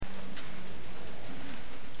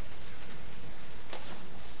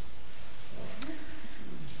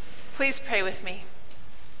Please pray with me.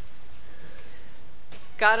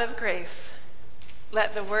 God of grace,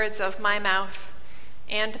 let the words of my mouth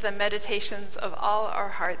and the meditations of all our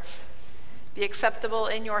hearts be acceptable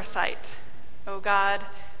in your sight, O God,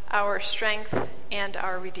 our strength and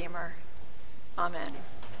our Redeemer. Amen.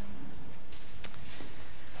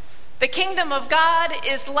 The kingdom of God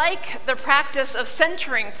is like the practice of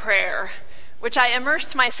centering prayer, which I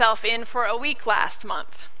immersed myself in for a week last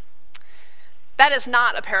month. That is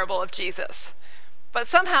not a parable of Jesus, but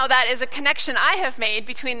somehow that is a connection I have made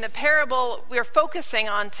between the parable we're focusing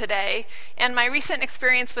on today and my recent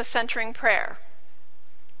experience with centering prayer.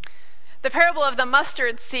 The parable of the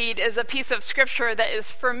mustard seed is a piece of scripture that is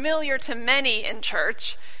familiar to many in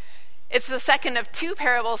church. It's the second of two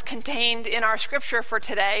parables contained in our scripture for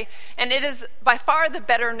today, and it is by far the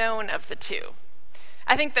better known of the two.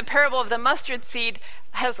 I think the parable of the mustard seed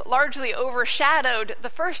has largely overshadowed the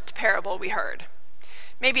first parable we heard.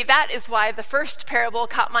 Maybe that is why the first parable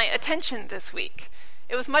caught my attention this week.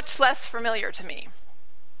 It was much less familiar to me.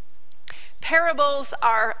 Parables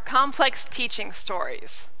are complex teaching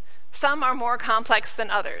stories. Some are more complex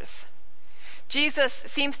than others. Jesus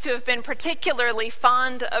seems to have been particularly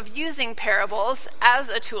fond of using parables as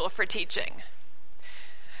a tool for teaching.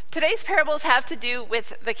 Today's parables have to do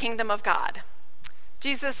with the kingdom of God.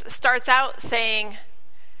 Jesus starts out saying,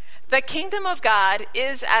 "The kingdom of God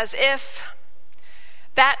is as if."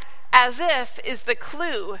 That "as if" is the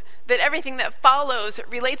clue that everything that follows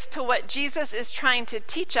relates to what Jesus is trying to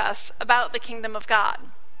teach us about the kingdom of God.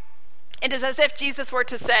 It is as if Jesus were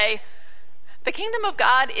to say, the kingdom of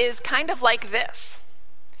God is kind of like this.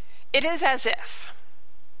 It is as if.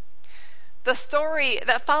 The story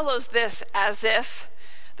that follows this "as if,"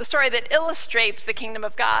 the story that illustrates the kingdom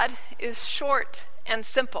of God, is short and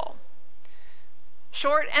simple.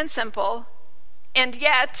 Short and simple, and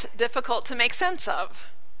yet difficult to make sense of.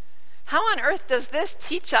 How on earth does this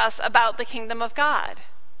teach us about the kingdom of God?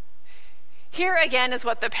 Here again is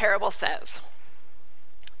what the parable says.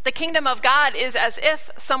 The kingdom of God is as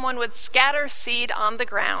if someone would scatter seed on the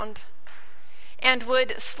ground and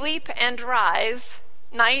would sleep and rise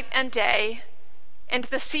night and day, and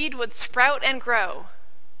the seed would sprout and grow.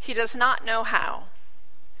 He does not know how.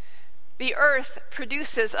 The earth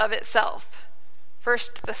produces of itself,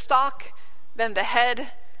 first the stalk, then the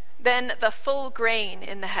head, then the full grain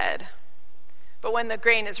in the head. But when the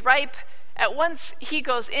grain is ripe, at once he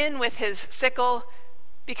goes in with his sickle,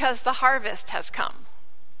 because the harvest has come.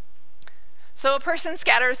 So a person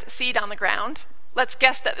scatters seed on the ground. Let's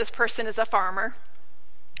guess that this person is a farmer.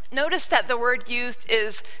 Notice that the word used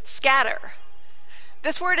is scatter.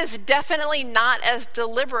 This word is definitely not as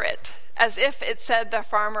deliberate as if it said the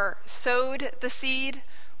farmer sowed the seed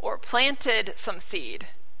or planted some seed.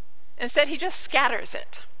 Instead, he just scatters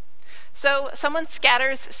it. So someone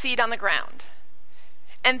scatters seed on the ground.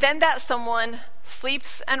 And then that someone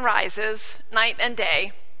sleeps and rises night and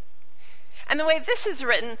day. And the way this is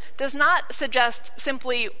written does not suggest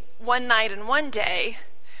simply one night and one day,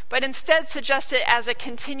 but instead suggests it as a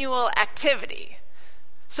continual activity.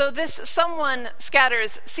 So this someone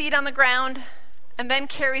scatters seed on the ground and then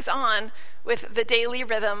carries on with the daily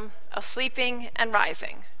rhythm of sleeping and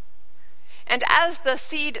rising. And as the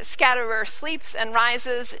seed scatterer sleeps and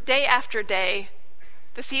rises day after day,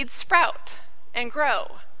 the seeds sprout and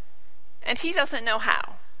grow, and he doesn't know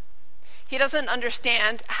how. He doesn't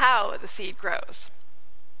understand how the seed grows.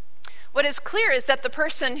 What is clear is that the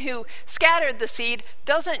person who scattered the seed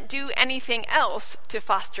doesn't do anything else to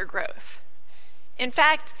foster growth. In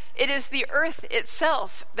fact, it is the earth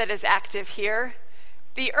itself that is active here,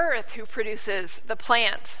 the earth who produces the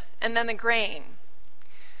plant and then the grain.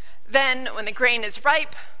 Then, when the grain is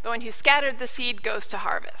ripe, the one who scattered the seed goes to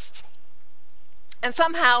harvest. And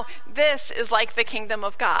somehow, this is like the kingdom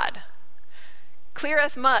of God. Clear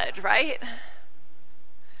as mud, right?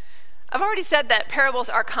 I've already said that parables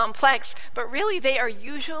are complex, but really they are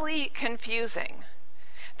usually confusing.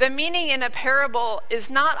 The meaning in a parable is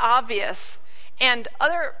not obvious, and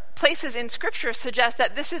other places in Scripture suggest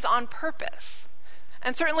that this is on purpose.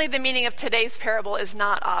 And certainly the meaning of today's parable is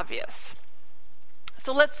not obvious.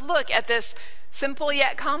 So let's look at this simple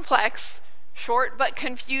yet complex, short but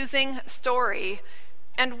confusing story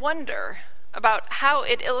and wonder about how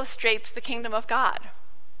it illustrates the kingdom of God.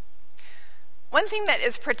 One thing that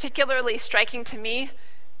is particularly striking to me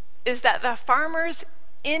is that the farmer's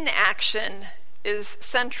inaction is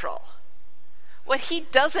central. What he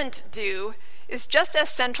doesn't do is just as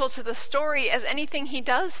central to the story as anything he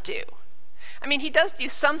does do. I mean, he does do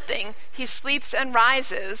something. He sleeps and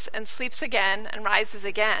rises and sleeps again and rises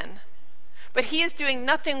again. But he is doing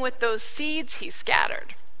nothing with those seeds he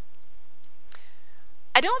scattered.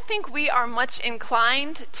 I don't think we are much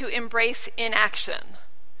inclined to embrace inaction.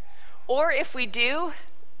 Or if we do,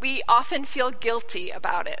 we often feel guilty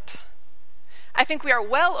about it. I think we are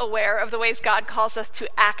well aware of the ways God calls us to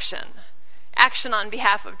action. Action on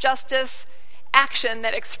behalf of justice, action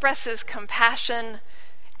that expresses compassion,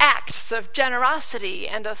 acts of generosity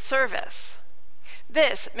and of service.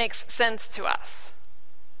 This makes sense to us.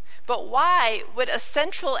 But why would a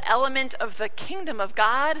central element of the kingdom of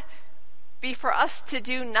God be for us to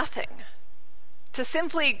do nothing? To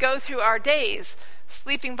simply go through our days,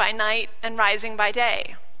 sleeping by night and rising by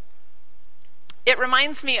day? It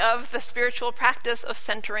reminds me of the spiritual practice of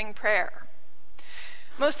centering prayer.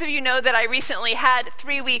 Most of you know that I recently had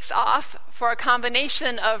 3 weeks off for a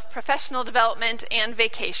combination of professional development and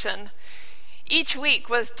vacation. Each week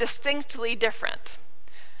was distinctly different.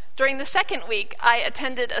 During the second week, I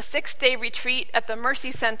attended a 6-day retreat at the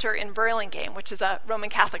Mercy Center in Burlingame, which is a Roman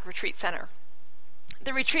Catholic retreat center.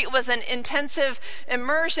 The retreat was an intensive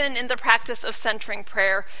immersion in the practice of centering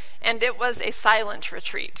prayer, and it was a silent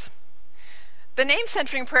retreat. The name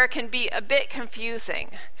centering prayer can be a bit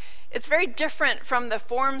confusing. It's very different from the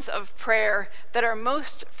forms of prayer that are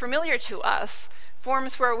most familiar to us,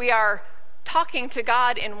 forms where we are talking to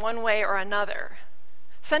God in one way or another.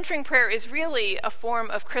 Centering prayer is really a form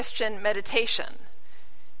of Christian meditation,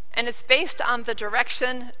 and it's based on the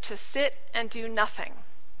direction to sit and do nothing.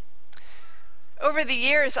 Over the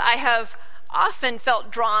years, I have often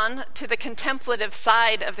felt drawn to the contemplative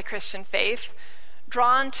side of the Christian faith,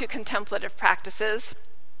 drawn to contemplative practices.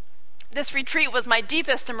 This retreat was my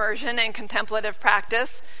deepest immersion in contemplative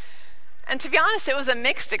practice, and to be honest, it was a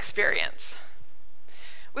mixed experience.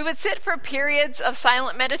 We would sit for periods of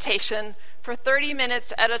silent meditation for 30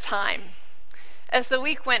 minutes at a time. As the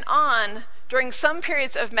week went on, during some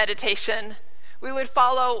periods of meditation, we would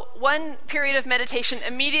follow one period of meditation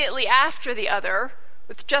immediately after the other,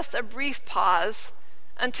 with just a brief pause,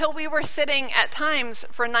 until we were sitting at times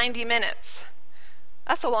for 90 minutes.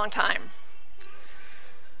 That's a long time.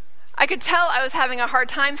 I could tell I was having a hard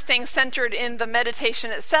time staying centered in the meditation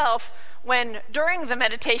itself when, during the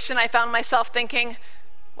meditation, I found myself thinking,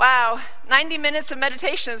 wow, 90 minutes of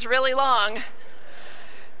meditation is really long.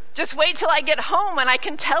 Just wait till I get home and I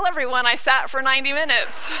can tell everyone I sat for 90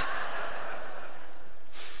 minutes.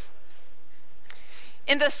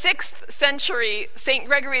 In the 6th century, St.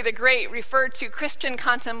 Gregory the Great referred to Christian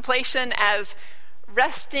contemplation as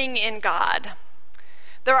resting in God.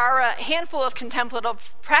 There are a handful of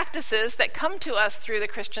contemplative practices that come to us through the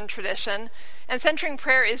Christian tradition, and centering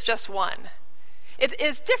prayer is just one. It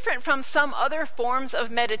is different from some other forms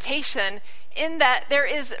of meditation in that there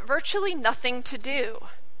is virtually nothing to do.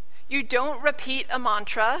 You don't repeat a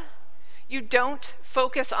mantra. You don't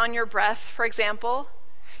focus on your breath, for example.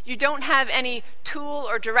 You don't have any tool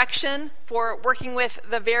or direction for working with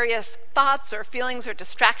the various thoughts or feelings or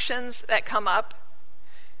distractions that come up.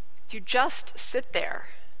 You just sit there.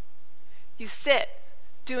 You sit,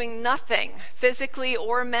 doing nothing, physically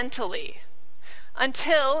or mentally,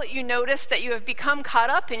 until you notice that you have become caught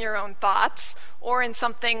up in your own thoughts or in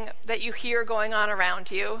something that you hear going on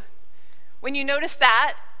around you. When you notice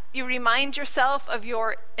that, you remind yourself of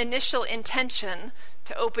your initial intention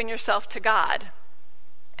to open yourself to God.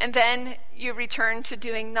 And then you return to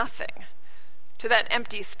doing nothing, to that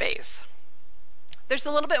empty space. There's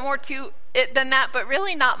a little bit more to it than that, but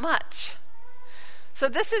really not much. So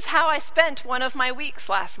this is how I spent one of my weeks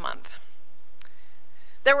last month.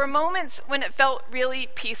 There were moments when it felt really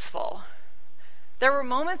peaceful. There were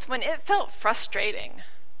moments when it felt frustrating.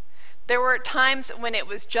 There were times when it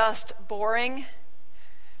was just boring.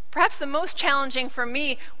 Perhaps the most challenging for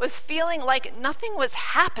me was feeling like nothing was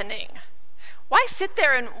happening. Why sit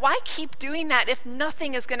there and why keep doing that if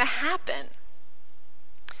nothing is going to happen?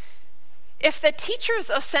 If the teachers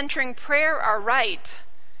of centering prayer are right,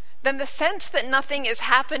 then the sense that nothing is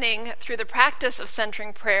happening through the practice of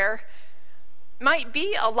centering prayer might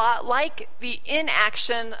be a lot like the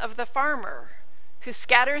inaction of the farmer who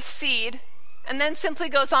scatters seed and then simply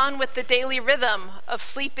goes on with the daily rhythm of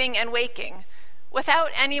sleeping and waking without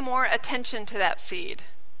any more attention to that seed.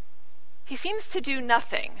 He seems to do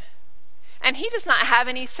nothing, and he does not have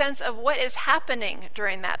any sense of what is happening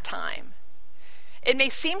during that time. It may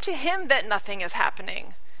seem to him that nothing is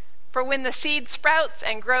happening, for when the seed sprouts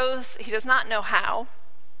and grows, he does not know how.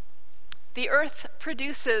 The earth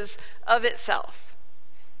produces of itself.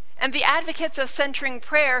 And the advocates of centering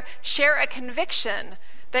prayer share a conviction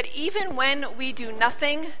that even when we do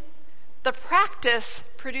nothing, the practice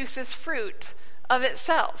produces fruit of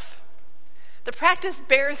itself. The practice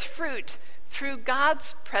bears fruit through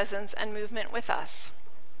God's presence and movement with us.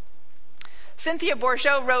 Cynthia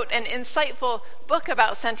Bourgeault wrote an insightful book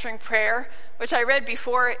about centering prayer, which I read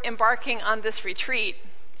before embarking on this retreat.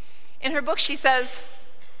 In her book, she says,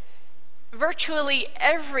 virtually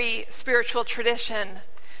every spiritual tradition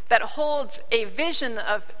that holds a vision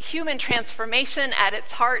of human transformation at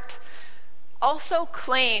its heart also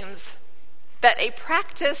claims that a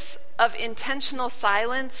practice of intentional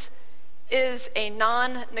silence is a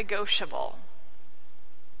non-negotiable.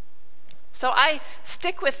 So I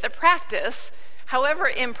stick with the practice, however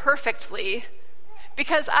imperfectly,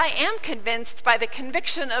 because I am convinced by the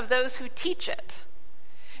conviction of those who teach it.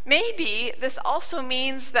 Maybe this also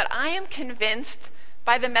means that I am convinced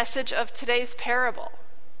by the message of today's parable.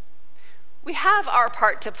 We have our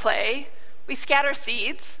part to play. We scatter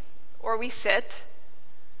seeds, or we sit.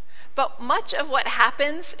 But much of what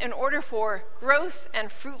happens in order for growth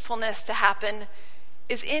and fruitfulness to happen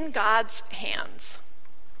is in God's hands.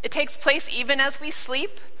 It takes place even as we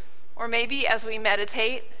sleep, or maybe as we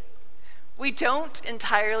meditate. We don't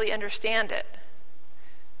entirely understand it.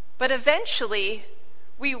 But eventually,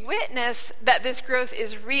 we witness that this growth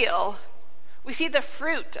is real. We see the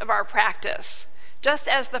fruit of our practice, just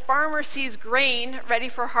as the farmer sees grain ready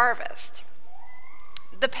for harvest.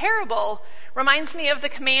 The parable reminds me of the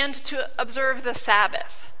command to observe the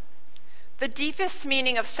Sabbath. The deepest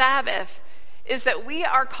meaning of Sabbath is that we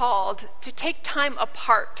are called to take time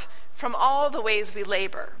apart from all the ways we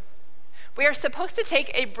labor. We are supposed to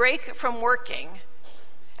take a break from working,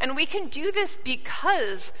 and we can do this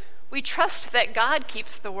because we trust that God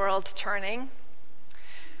keeps the world turning.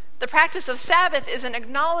 The practice of Sabbath is an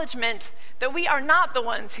acknowledgement that we are not the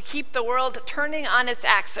ones who keep the world turning on its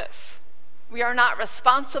axis. We are not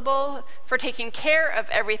responsible for taking care of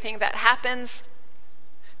everything that happens,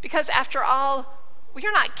 because after all, we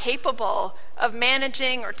are not capable of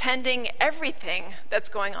managing or tending everything that's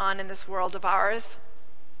going on in this world of ours.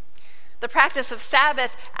 The practice of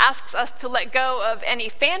Sabbath asks us to let go of any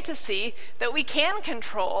fantasy that we can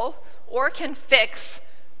control or can fix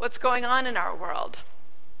what's going on in our world.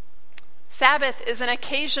 Sabbath is an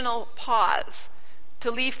occasional pause to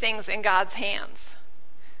leave things in God's hands.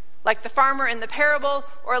 Like the farmer in the parable,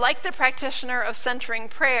 or like the practitioner of centering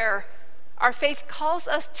prayer, our faith calls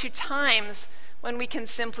us to times when we can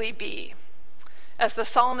simply be. As the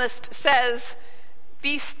psalmist says,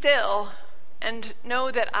 "Be still and know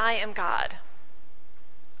that I am God."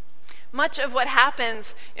 Much of what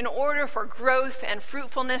happens in order for growth and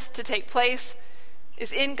fruitfulness to take place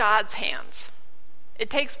is in God's hands. It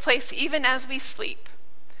takes place even as we sleep.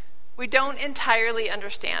 We don't entirely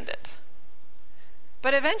understand it.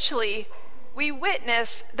 But eventually, we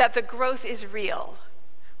witness that the growth is real.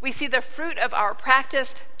 We see the fruit of our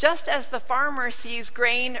practice just as the farmer sees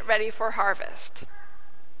grain ready for harvest.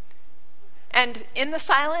 And in the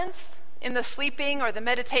silence, in the sleeping or the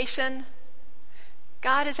meditation,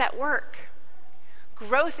 God is at work.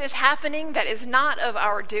 Growth is happening that is not of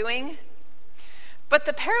our doing. But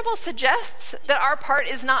the parable suggests that our part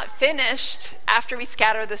is not finished after we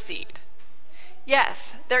scatter the seed.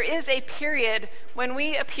 Yes, there is a period when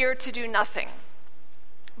we appear to do nothing.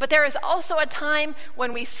 But there is also a time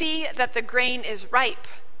when we see that the grain is ripe.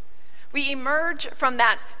 We emerge from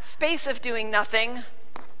that space of doing nothing,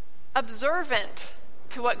 observant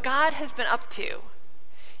to what God has been up to,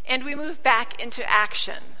 and we move back into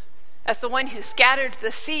action, as the one who scattered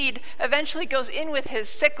the seed eventually goes in with his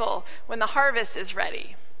sickle when the harvest is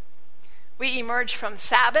ready. We emerge from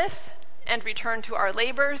Sabbath and return to our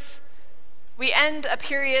labors. We end a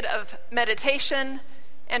period of meditation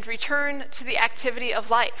and return to the activity of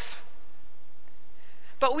life.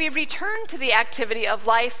 But we return to the activity of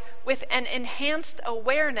life with an enhanced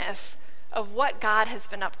awareness of what God has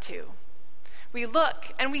been up to. We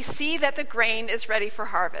look and we see that the grain is ready for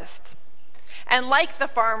harvest. And like the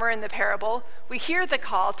farmer in the parable, we hear the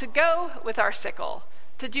call to go with our sickle,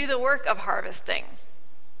 to do the work of harvesting.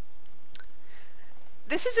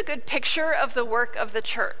 This is a good picture of the work of the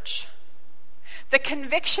church. The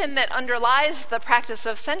conviction that underlies the practice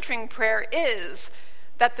of centering prayer is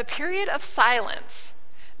that the period of silence,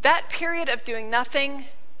 that period of doing nothing,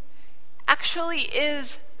 actually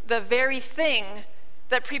is the very thing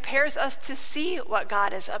that prepares us to see what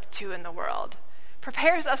God is up to in the world,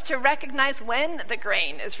 prepares us to recognize when the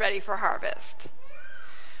grain is ready for harvest.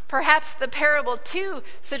 Perhaps the parable, too,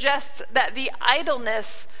 suggests that the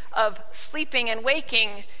idleness of sleeping and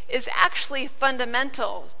waking is actually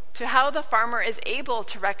fundamental to how the farmer is able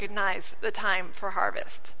to recognize the time for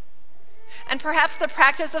harvest. And perhaps the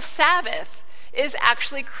practice of Sabbath is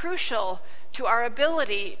actually crucial to our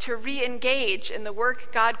ability to re-engage in the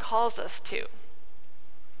work God calls us to.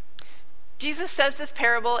 Jesus says this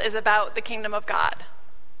parable is about the kingdom of God.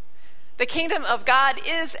 The kingdom of God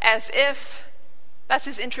is as if, that's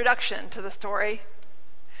his introduction to the story.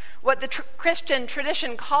 What the Christian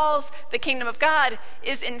tradition calls the kingdom of God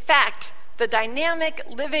is, in fact, the dynamic,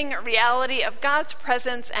 living reality of God's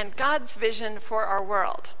presence and God's vision for our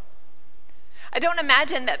world. I don't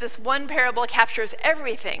imagine that this one parable captures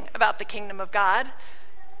everything about the kingdom of God.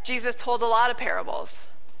 Jesus told a lot of parables.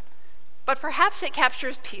 But perhaps it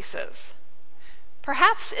captures pieces.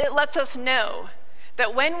 Perhaps it lets us know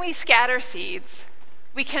that when we scatter seeds,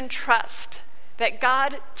 we can trust that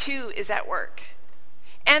God too is at work,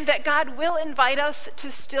 and that God will invite us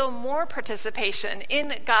to still more participation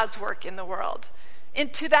in God's work in the world,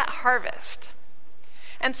 into that harvest.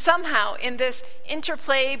 And somehow, in this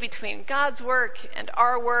interplay between God's work and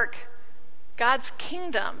our work, God's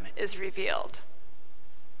kingdom is revealed.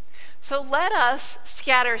 So let us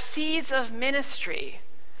scatter seeds of ministry,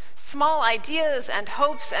 small ideas and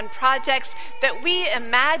hopes and projects that we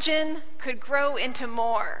imagine could grow into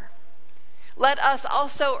more. Let us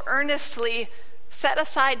also earnestly set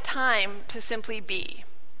aside time to simply be,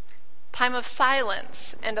 time of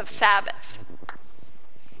silence and of Sabbath.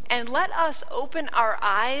 And let us open our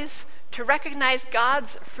eyes to recognize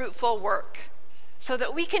God's fruitful work so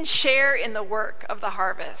that we can share in the work of the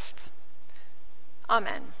harvest.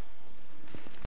 Amen.